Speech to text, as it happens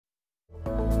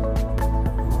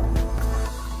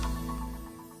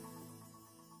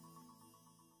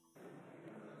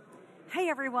Hey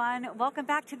everyone, welcome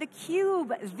back to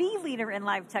theCUBE, the leader in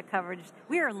live tech coverage.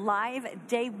 We are live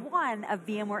day one of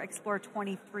VMware Explore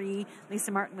 23. Lisa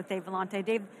Martin with Dave Vellante.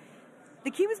 Dave,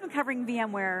 theCUBE has been covering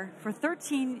VMware for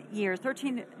 13 years,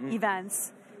 13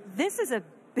 events. This is a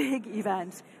big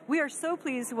event. We are so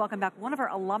pleased to welcome back one of our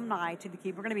alumni to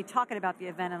theCUBE. We're going to be talking about the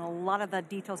event and a lot of the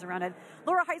details around it.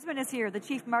 Laura Heisman is here, the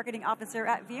Chief Marketing Officer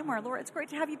at VMware. Laura, it's great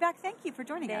to have you back. Thank you for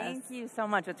joining us. Thank you so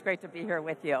much. It's great to be here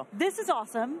with you. This is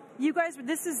awesome. You guys,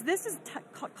 this is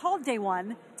called day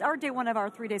one. It's our day one of our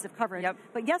 3 days of coverage. Yep.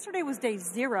 But yesterday was day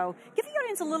zero. Give the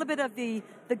audience a little bit of the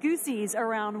goosies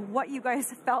around what you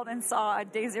guys felt and saw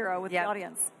at day zero with the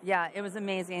audience. Yeah, it was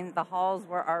amazing. The halls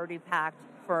were already packed.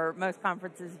 For most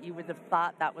conferences, you would have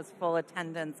thought that was full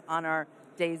attendance on our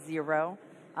day zero.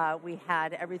 We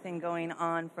had everything going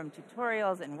on from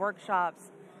tutorials and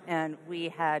workshops, and we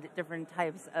had different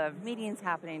types of meetings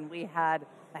happening. We had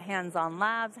hands-on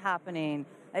labs happening.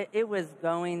 It was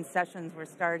going, sessions were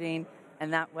starting,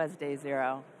 and that was day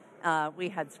zero. We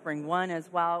had Spring One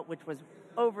as well, which was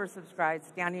oversubscribed,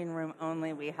 standing room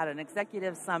only. We had an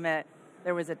executive summit.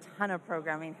 There was a ton of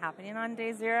programming happening on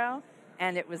day zero.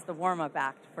 And it was the warm-up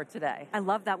act for today. I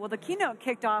love that. Well, the keynote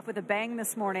kicked off with a bang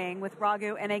this morning with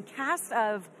Raghu and a cast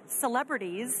of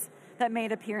celebrities that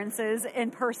made appearances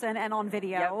in person and on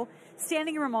video,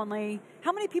 standing room only.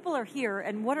 How many people are here,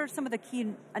 and what are some of the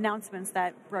key announcements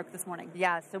that broke this morning?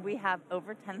 Yeah, so we have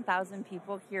over 10,000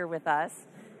 people here with us,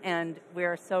 and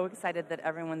we're so excited that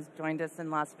everyone's joined us in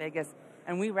Las Vegas.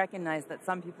 And we recognize that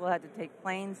some people had to take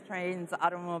planes, trains,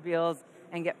 automobiles,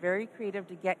 and get very creative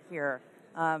to get here.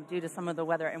 Due to some of the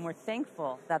weather, and we're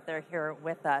thankful that they're here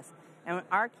with us. And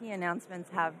our key announcements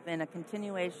have been a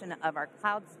continuation of our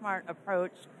cloud smart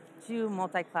approach to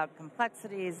multi-cloud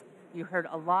complexities. You heard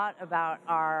a lot about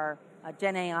our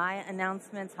Gen AI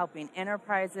announcements helping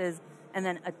enterprises, and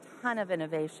then a ton of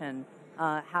innovation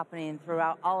happening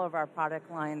throughout all of our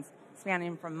product lines,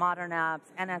 spanning from modern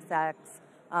apps, NSX,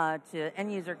 to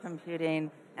end-user computing,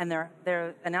 and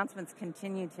their announcements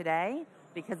continue today,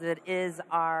 because it is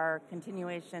our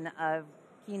continuation of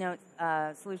keynotes,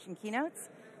 solution keynotes,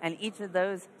 and each of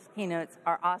those keynotes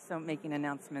are also making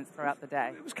announcements throughout the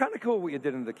day. It was kind of cool what you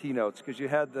did in the keynotes, because you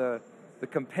had the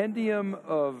compendium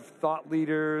of thought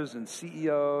leaders and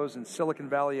CEOs and Silicon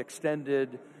Valley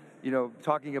Extended,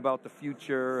 talking about the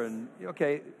future, and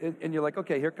and you're like,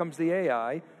 okay, here comes the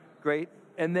AI, great,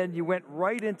 and then you went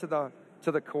right into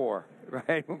the core,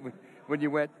 right? When you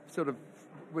went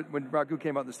when Raghu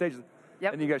came out on the stage.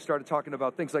 Yep. And you guys started talking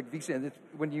about things like vSAN.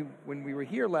 When we were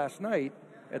here last night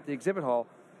at the exhibit hall,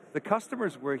 the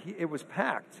customers were here. It was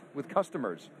packed with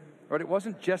customers, right? It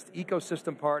wasn't just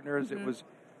ecosystem partners. Mm-hmm.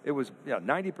 It was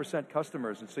 90%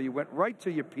 customers, and so you went right to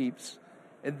your peeps,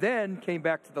 and then came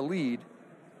back to the lead,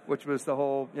 which was the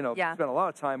whole spent a lot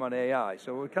of time on AI.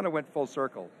 So it kind of went full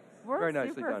circle. We're very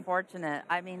nicely super done. Fortunate.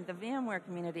 I mean, the VMware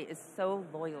community is so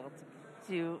loyal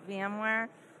to VMware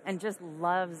and just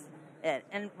loves it.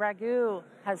 And Raghu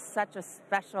has such a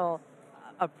special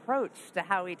approach to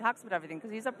how he talks about everything,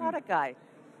 because he's a product guy,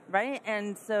 right?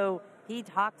 And so he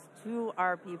talks to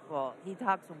our people. He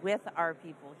talks with our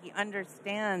people. He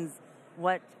understands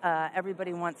what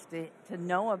everybody wants to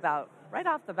know about right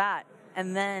off the bat.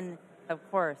 And then, of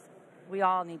course, we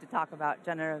all need to talk about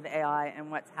generative AI and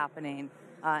what's happening.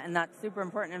 And that's super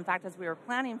important. In fact, as we were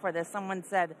planning for this, someone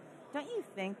said, don't you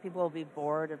think people will be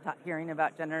bored of hearing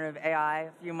about generative AI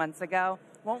a few months ago?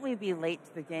 Won't we be late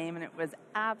to the game? And it was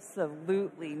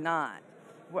absolutely not.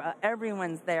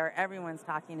 Everyone's there. Everyone's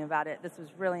talking about it. This was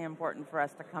really important for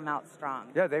us to come out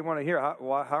strong. Yeah, they want to hear,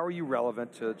 how are you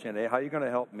relevant to Gen AI? How are you going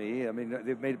to help me? I mean,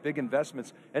 they've made big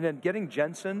investments. And then getting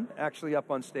Jensen actually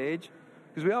up on stage,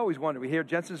 because we always wonder, we hear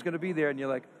Jensen's going to be there, and you're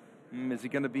like, is he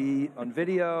going to be on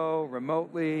video,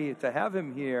 remotely? To have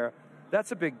him here,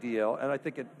 that's a big deal, and I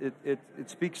think it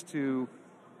speaks to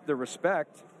the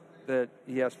respect that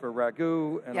he has for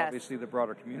Raghu and obviously the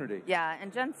broader community. Yeah,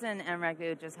 and Jensen and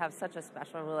Raghu just have such a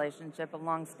special relationship, a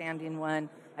long-standing one.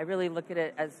 I really look at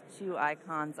it as two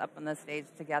icons up on the stage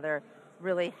together,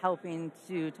 really helping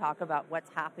to talk about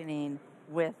what's happening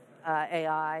with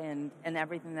AI and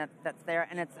everything that's there,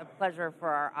 and it's a pleasure for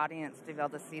our audience to be able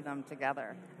to see them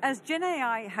together. As Gen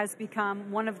AI has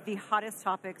become one of the hottest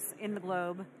topics in the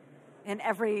globe, in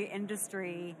every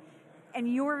industry,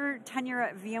 and your tenure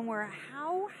at VMware,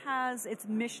 how has its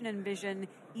mission and vision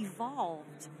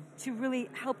evolved to really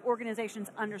help organizations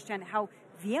understand how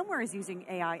VMware is using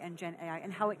AI and Gen AI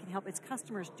and how it can help its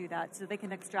customers do that so they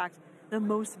can extract the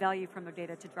most value from their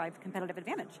data to drive competitive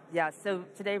advantage? Yeah, so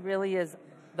today really is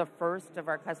the first of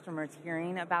our customers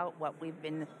hearing about what we've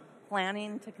been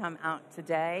planning to come out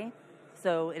today.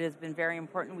 So it has been very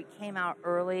important. We came out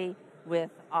early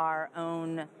with our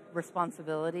own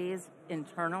responsibilities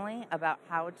internally about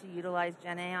how to utilize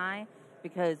Gen AI,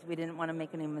 because we didn't want to make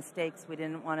any mistakes. We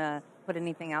didn't want to put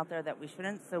anything out there that we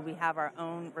shouldn't. So we have our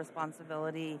own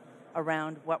responsibility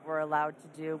around what we're allowed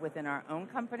to do within our own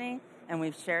company. And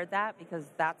we've shared that because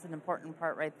that's an important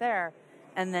part right there.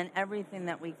 And then everything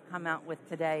that we've come out with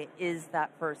today is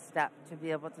that first step to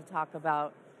be able to talk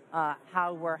about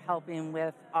how we're helping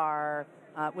with our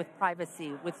with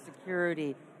privacy, with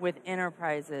security, with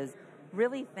enterprises,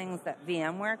 really things that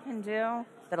VMware can do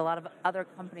that a lot of other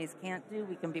companies can't do.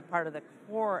 We can be part of the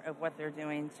core of what they're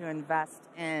doing to invest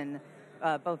in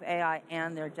both AI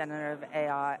and their generative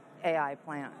AI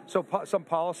plan. So some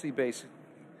policy-based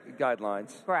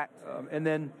guidelines. Correct. And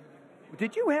then,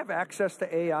 did you have access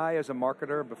to AI as a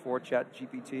marketer before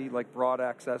ChatGPT, like broad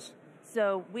access?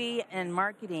 So we in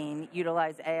marketing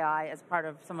utilize AI as part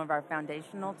of some of our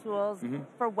foundational tools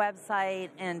for website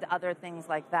and other things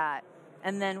like that.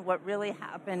 And then what really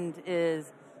happened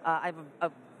is I have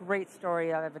a great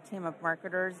story. I have a team of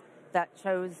marketers that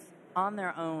chose on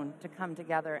their own to come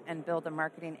together and build a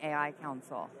marketing AI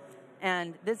council.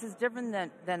 And this is different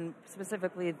than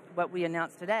specifically what we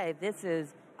announced today. This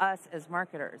is us as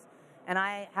marketers. And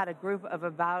I had a group of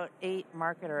about 8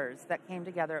 marketers that came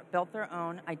together, built their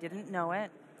own. I didn't know it.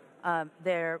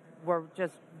 They were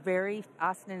just very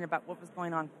fascinated about what was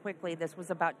going on quickly. This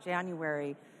was about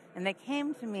January. And they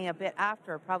came to me a bit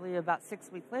after, probably about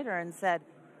 6 weeks later, and said,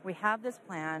 we have this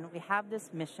plan, we have this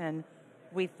mission,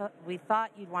 we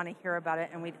thought you'd want to hear about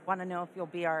it, and we want to know if you'll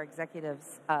be our executive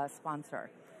sponsor.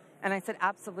 And I said,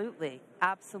 absolutely,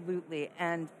 absolutely.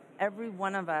 And every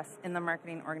one of us in the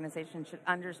marketing organization should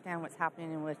understand what's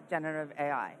happening with generative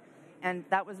AI. And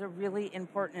that was a really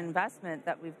important investment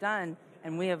that we've done,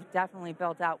 and we have definitely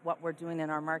built out what we're doing in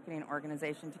our marketing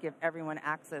organization to give everyone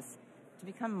access to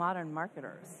become modern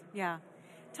marketers. Yeah.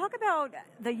 Talk about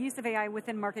the use of AI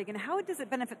within marketing and how does it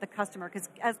benefit the customer? Because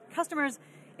as customers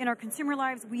in our consumer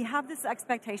lives, we have this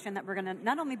expectation that we're going to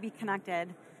not only be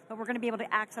connected, but we're going to be able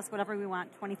to access whatever we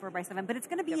want 24/7. But it's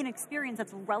going to be an experience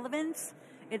that's relevant,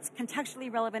 it's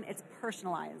contextually relevant, it's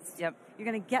personalized. Yep. You're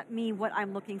going to get me what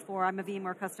I'm looking for. I'm a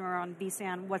VMware customer on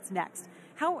vSAN, what's next?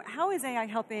 How is AI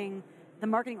helping the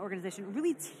marketing organization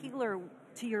really tailor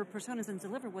to your personas and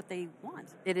deliver what they want?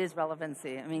 It is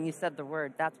relevancy. I mean, you said the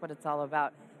word. That's what it's all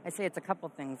about. I say it's a couple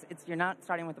things. You're not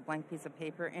starting with a blank piece of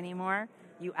paper anymore.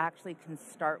 You actually can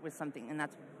start with something, and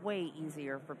that's way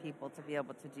easier for people to be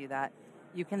able to do that.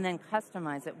 You can then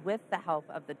customize it with the help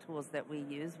of the tools that we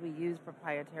use. We use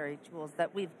proprietary tools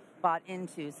that we've bought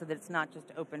into so that it's not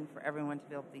just open for everyone to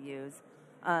be able to use.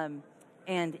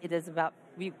 And it is about,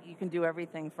 you can do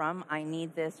everything from, I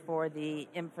need this for the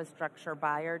infrastructure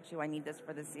buyer, to I need this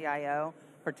for the CIO,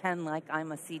 pretend like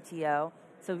I'm a CTO.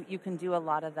 So you can do a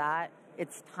lot of that.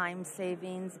 It's time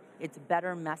savings, it's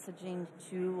better messaging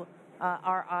to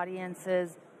our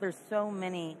audiences. There's so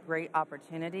many great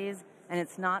opportunities, and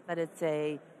it's not that it's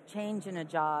a change in a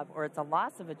job or it's a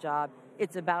loss of a job.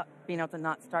 It's about being able to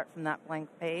not start from that blank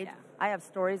page. Yeah. I have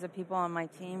stories of people on my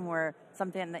team where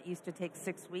something that used to take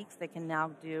 6 weeks, they can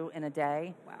now do in a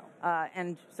day. Wow.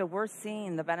 And so we're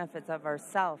seeing the benefits of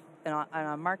ourselves in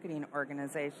a marketing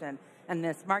organization. And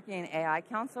this marketing AI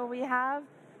council we have,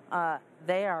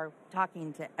 they are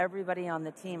talking to everybody on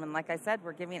the team. And like I said,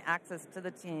 we're giving access to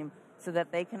the team so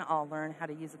that they can all learn how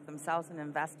to use it themselves and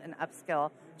invest and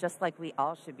upskill, just like we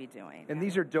all should be doing. And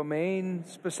these are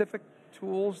domain-specific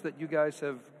tools that you guys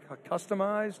have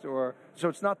customized, or so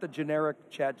it's not the generic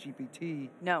ChatGPT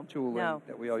tooling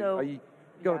that we all use.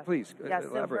 Please elaborate.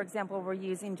 So for example, we're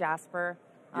using Jasper,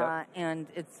 Yep. and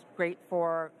it's great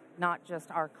for not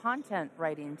just our content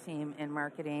writing team in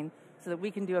marketing, so that we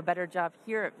can do a better job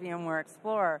here at VMware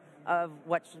Explore of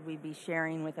what should we be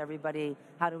sharing with everybody,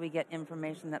 how do we get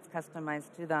information that's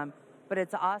customized to them. But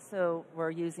it's also, we're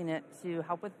using it to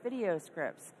help with video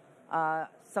scripts,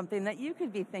 something that you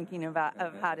could be thinking about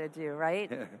of how to do,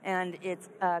 right? And it's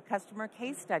customer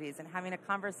case studies and having a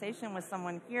conversation with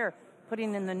someone here,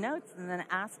 putting in the notes and then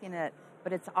asking it,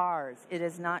 but it's ours. It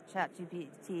is not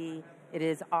ChatGPT. It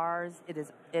is ours.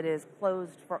 It is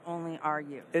closed for only our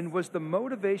use. And was the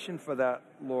motivation for that,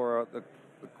 Laura, the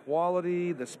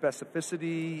quality, the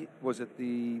specificity? Was it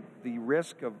the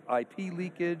risk of IP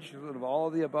leakage? Sort of all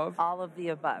of the above? All of the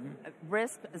above.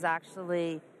 Risk is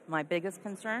actually my biggest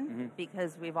concern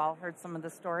because we've all heard some of the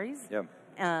stories.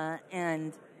 Yeah.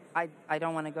 And I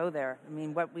don't want to go there. I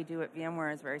mean, what we do at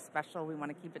VMware is very special. We want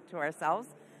to keep it to ourselves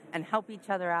and help each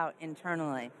other out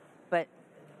internally. But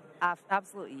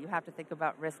absolutely, you have to think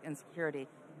about risk and security.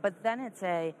 But then it's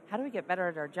how do we get better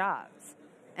at our jobs?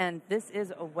 And this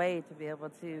is a way to be able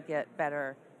to get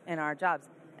better in our jobs.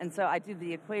 And so I do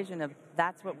the equation of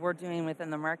that's what we're doing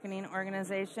within the marketing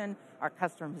organization. Our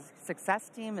customer success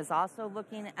team is also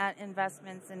looking at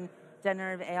investments in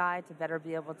generative AI to better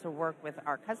be able to work with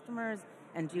our customers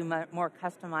and do more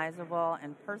customizable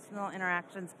and personal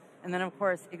interactions. And then, of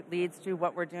course, it leads to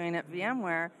what we're doing at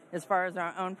VMware as far as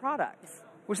our own products.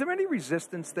 Was there any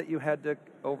resistance that you had to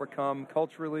overcome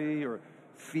culturally, or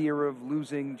fear of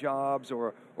losing jobs,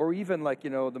 or even like,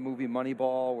 the movie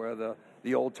Moneyball, where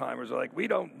the old timers are like, we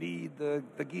don't need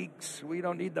the geeks, we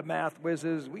don't need the math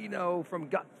whizzes, we know from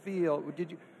gut feel.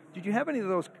 Did you have any of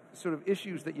those sort of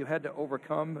issues that you had to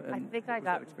overcome? And I think I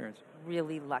got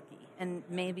really lucky, and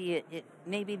maybe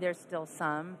there's still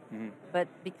some, but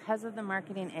because of the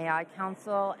Marketing AI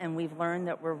Council, and we've learned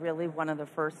that we're really one of the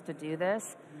first to do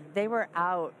this, they were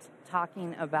out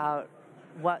talking about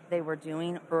what they were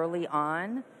doing early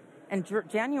on, and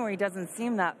January doesn't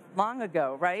seem that long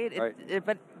ago, right? Right.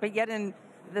 But yet in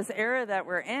this era that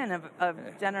we're in of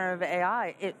generative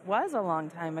AI, it was a long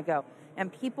time ago.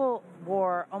 And people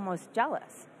were almost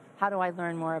jealous. How do I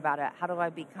learn more about it? How do I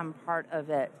become part of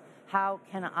it? How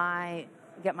can I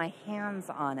get my hands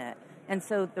on it? And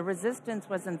so the resistance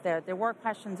wasn't there. There were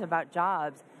questions about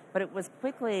jobs, but it was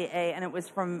quickly and it was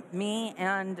from me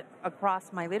and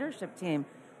across my leadership team,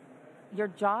 your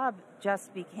job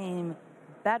just became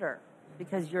better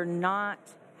because you're not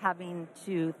having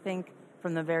to think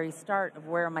from the very start of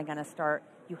where am I going to start.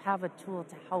 You have a tool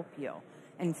to help you.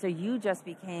 And so you just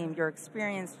became, you're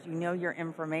experienced, you know your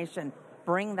information,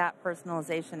 bring that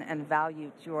personalization and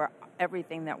value to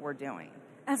everything that we're doing.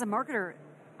 As a marketer,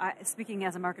 speaking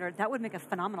as a marketer, that would make a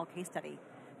phenomenal case study.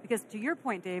 Because to your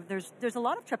point, Dave, there's a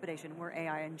lot of trepidation where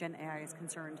AI and Gen AI is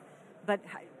concerned. But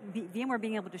VMware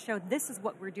being able to show this is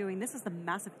what we're doing, this is the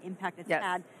massive impact it's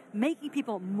had, making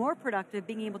people more productive,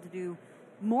 being able to do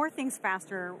more things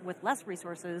faster with less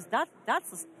resources,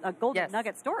 that's a golden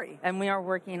nugget story. And we are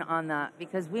working on that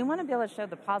because we want to be able to show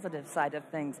the positive side of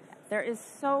things. There is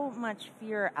so much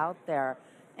fear out there.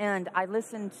 And I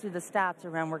listened to the stats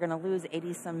around we're going to lose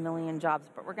 80-some million jobs,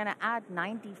 but we're going to add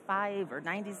 95 or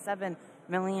 97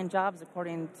 million jobs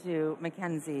according to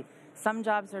McKinsey. Some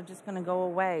jobs are just going to go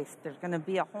away. There's going to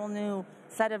be a whole new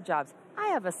set of jobs. I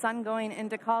have a son going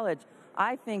into college.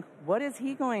 I think, what is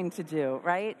he going to do,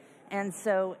 right? And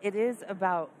so it is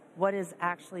about what is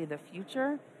actually the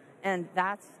future. And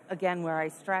that's, again, where I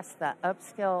stress that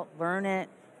upskill, learn it,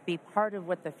 be part of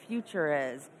what the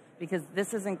future is, because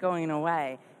this isn't going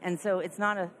away. And so it's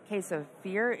not a case of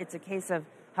fear. It's a case of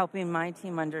helping my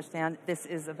team understand this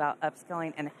is about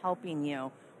upskilling and helping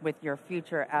you with your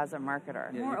future as a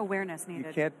marketer. More awareness needed.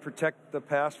 You can't protect the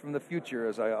past from the future,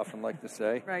 as I often like to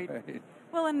say. Right.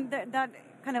 Well, and that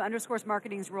kind of underscores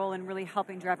marketing's role in really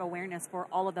helping drive awareness for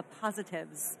all of the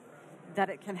positives that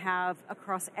it can have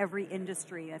across every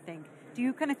industry, I think. Do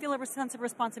you kind of feel a sense of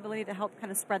responsibility to help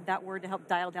kind of spread that word, to help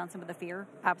dial down some of the fear?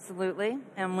 Absolutely.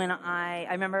 And when I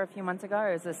remember a few months ago,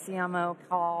 there was a CMO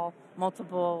call,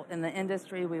 multiple in the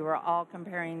industry. We were all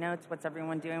comparing notes. What's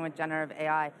everyone doing with generative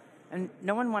AI? And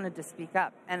no one wanted to speak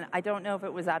up. And I don't know if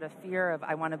it was out of fear of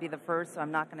I want to be the first, so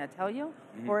I'm not going to tell you,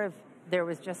 or if there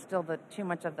was just still too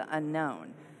much of the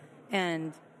unknown.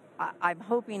 And I'm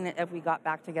hoping that if we got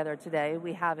back together today,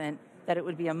 we haven't, that it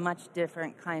would be a much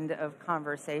different kind of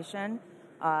conversation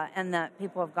and that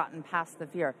people have gotten past the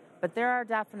fear. But there are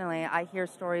definitely, I hear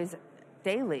stories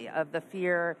daily of the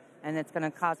fear and it's going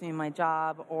to cost me my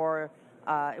job, or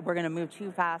we're going to move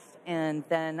too fast and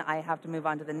then I have to move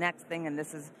on to the next thing and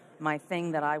this is my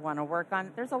thing that I want to work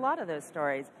on. There's a lot of those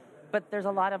stories, but there's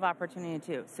a lot of opportunity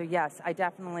too. So yes, I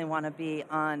definitely want to be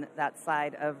on that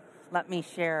side of let me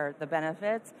share the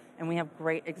benefits, and we have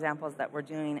great examples that we're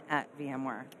doing at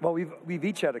VMware. Well, we've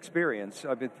each had experience,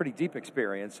 I mean, pretty deep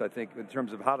experience, I think, in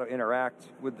terms of how to interact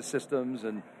with the systems,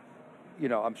 and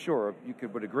I'm sure you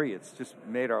would agree, it's just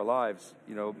made our lives,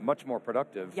 much more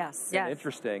productive. Yes. And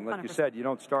interesting. Like 100%. You said, you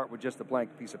don't start with just a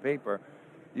blank piece of paper.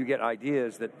 You get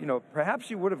ideas that, perhaps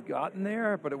you would have gotten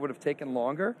there, but it would have taken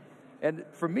longer. And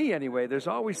for me anyway, there's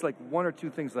always like one or two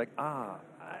things like,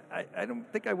 I don't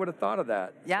think I would have thought of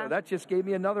that. Yeah. So that just gave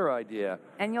me another idea.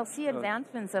 And you'll see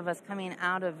advancements of us coming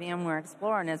out of VMware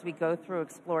Explore, and as we go through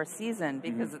Explore season,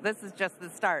 because this is just the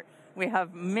start. We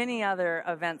have many other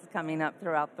events coming up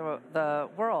throughout the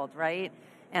world, right?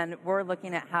 And we're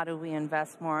looking at how do we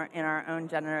invest more in our own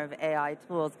generative AI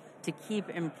tools to keep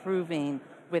improving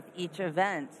with each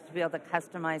event, to be able to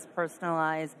customize,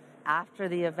 personalize after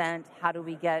the event. How do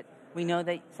we know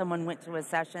that someone went to a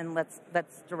session, let's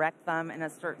direct them in a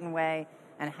certain way,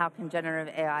 and how can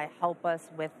generative AI help us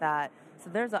with that? So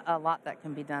there's a lot that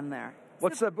can be done there.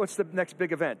 What's the next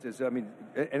big event?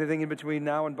 Anything in between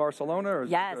now and Barcelona? Or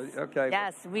yes. Okay.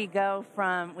 Yes, we go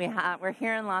from, we're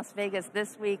here in Las Vegas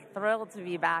this week, thrilled to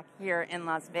be back here in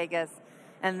Las Vegas.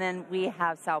 And then we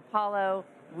have Sao Paulo,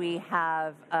 we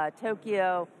have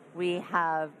Tokyo, we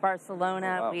have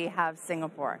Barcelona, wow. we have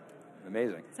Singapore.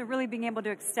 Amazing. So really being able to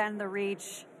extend the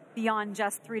reach beyond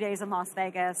just 3 days in Las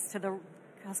Vegas to the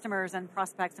customers and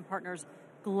prospects and partners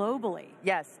globally.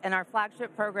 Yes, and our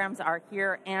flagship programs are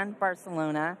here and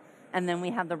Barcelona, and then we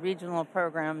have the regional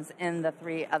programs in the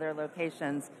 3 other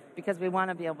locations because we want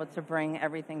to be able to bring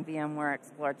everything VMware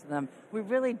Explore to them. We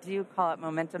really do call it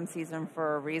Momentum Season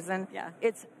for a reason. Yeah.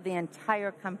 It's the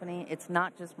entire company. It's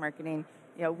not just marketing.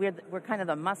 You know, we're kind of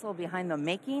the muscle behind the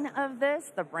making of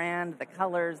this, the brand, the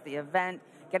colors, the event,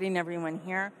 getting everyone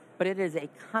here, but it is a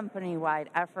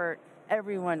company-wide effort.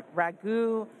 Everyone,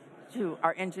 Raghu, to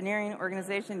our engineering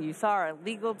organization. You saw our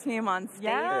legal team on stage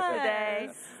today.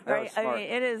 Right? I mean,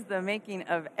 it is the making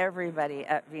of everybody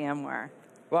at VMware.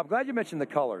 Well, I'm glad you mentioned the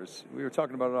colors. We were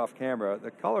talking about it off camera.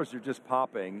 The colors are just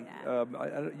popping. Yeah.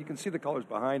 You can see the colors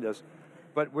behind us,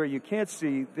 but where you can't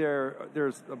see,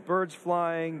 there's birds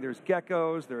flying, there's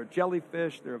geckos, there are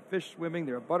jellyfish, there are fish swimming,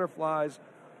 there are butterflies,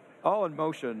 all in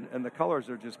motion, and the colors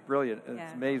are just brilliant. Yeah.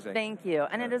 It's amazing. Thank you.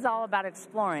 And it is all about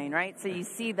exploring, right? So you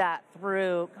see that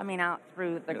coming out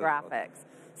through the graphics.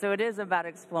 So it is about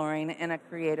exploring in a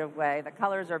creative way. The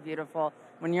colors are beautiful.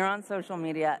 When you're on social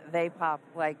media, they pop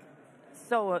like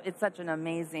so. It's such an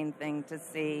amazing thing to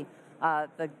see.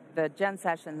 The Gen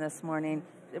session this morning,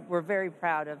 we're very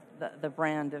proud of the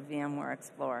brand of VMware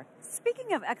Explore.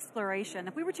 Speaking of exploration,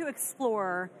 if we were to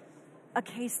explore a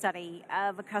case study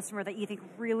of a customer that you think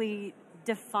really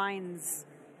defines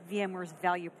VMware's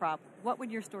value prop, what would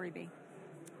your story be?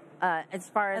 As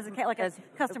far as a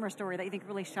customer story that you think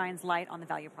really shines light on the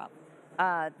value prop.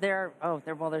 There's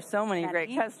so many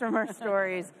great customer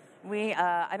stories.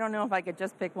 I don't know if I could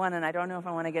just pick one, and I don't know if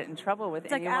I want to get in trouble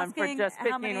with anyone for just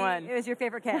picking one. How many is your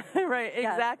favorite cat? Right,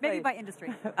 exactly. Maybe by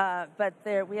industry. But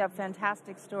we have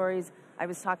fantastic stories. I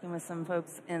was talking with some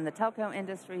folks in the telco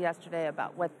industry yesterday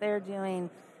about what they're doing,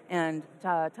 and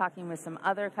talking with some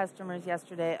other customers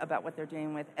yesterday about what they're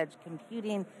doing with edge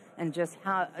computing, and just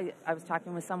how I was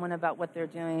talking with someone about what they're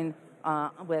doing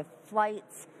with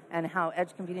flights and how edge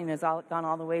computing has gone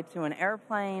all the way to an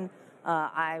airplane.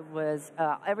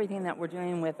 Everything that we're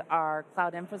doing with our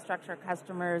cloud infrastructure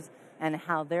customers and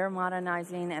how they're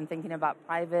modernizing and thinking about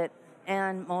private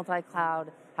and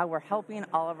multi-cloud, how we're helping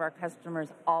all of our customers,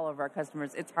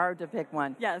 it's hard to pick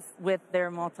one, yes, with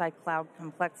their multi-cloud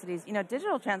complexities. You know,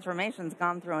 digital transformation's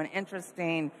gone through an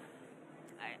interesting,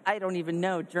 I don't even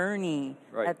know, journey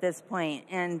at this point,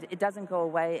 and it doesn't go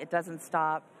away, it doesn't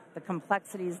stop. The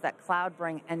complexities that cloud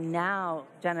bring, and now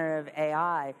generative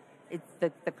AI,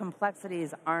 the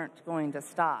complexities aren't going to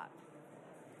stop.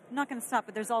 Not going to stop,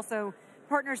 but there's also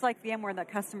partners like VMware that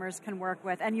customers can work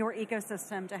with, and your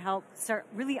ecosystem to help start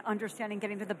really understanding,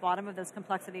 getting to the bottom of those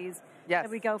complexities. Yes. That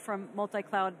we go from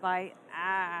multi-cloud by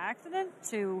accident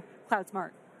to cloud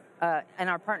smart. And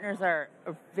our partners are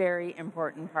a very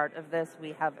important part of this.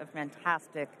 We have a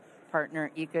fantastic partner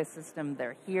ecosystem.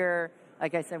 They're here.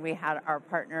 Like I said, we had our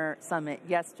partner summit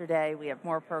yesterday. We have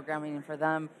more programming for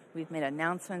them. We've made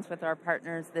announcements with our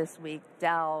partners this week: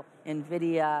 Dell,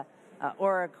 NVIDIA,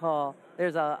 Oracle.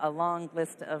 There's a long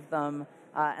list of them,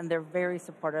 and they're very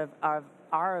supportive of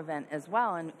our event as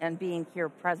well, and being here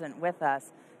present with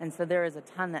us. And so there is a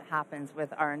ton that happens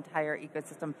with our entire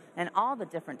ecosystem and all the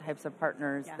different types of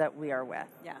partners that we are with.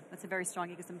 Yeah, that's a very strong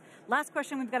ecosystem. Last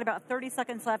question, we've got about 30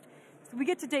 seconds left. So we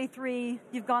get to day 3,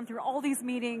 you've gone through all these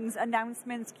meetings,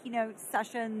 announcements, keynotes,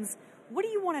 sessions. What do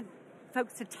you want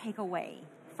folks to take away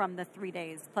from the 3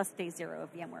 days plus day 0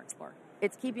 of VMware Explore?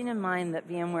 It's keeping in mind that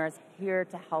VMware is here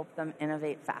to help them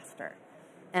innovate faster.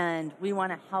 And we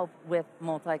want to help with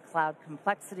multi-cloud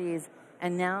complexities,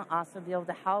 and now also be able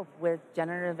to help with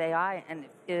generative AI and,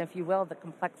 if you will, the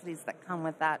complexities that come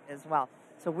with that as well.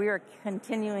 So we are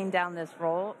continuing down this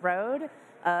road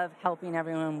of helping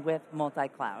everyone with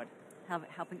multi-cloud.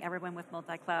 Helping everyone with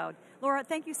multi-cloud. Laura,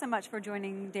 thank you so much for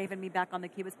joining Dave and me back on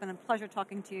theCUBE. It's been a pleasure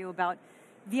talking to you about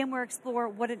VMware Explore,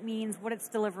 what it means, what it's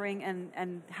delivering,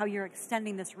 and how you're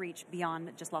extending this reach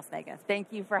beyond just Las Vegas.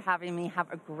 Thank you for having me.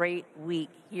 Have a great week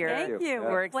here. Thank you.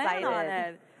 We're excited. On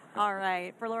it. All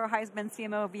right. For Laura Heisman,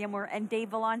 CMO of VMware, and Dave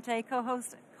Vellante,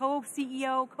 co-host,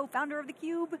 co-CEO, co-founder of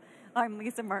theCUBE, I'm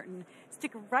Lisa Martin.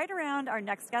 Stick right around. Our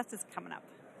next guest is coming up.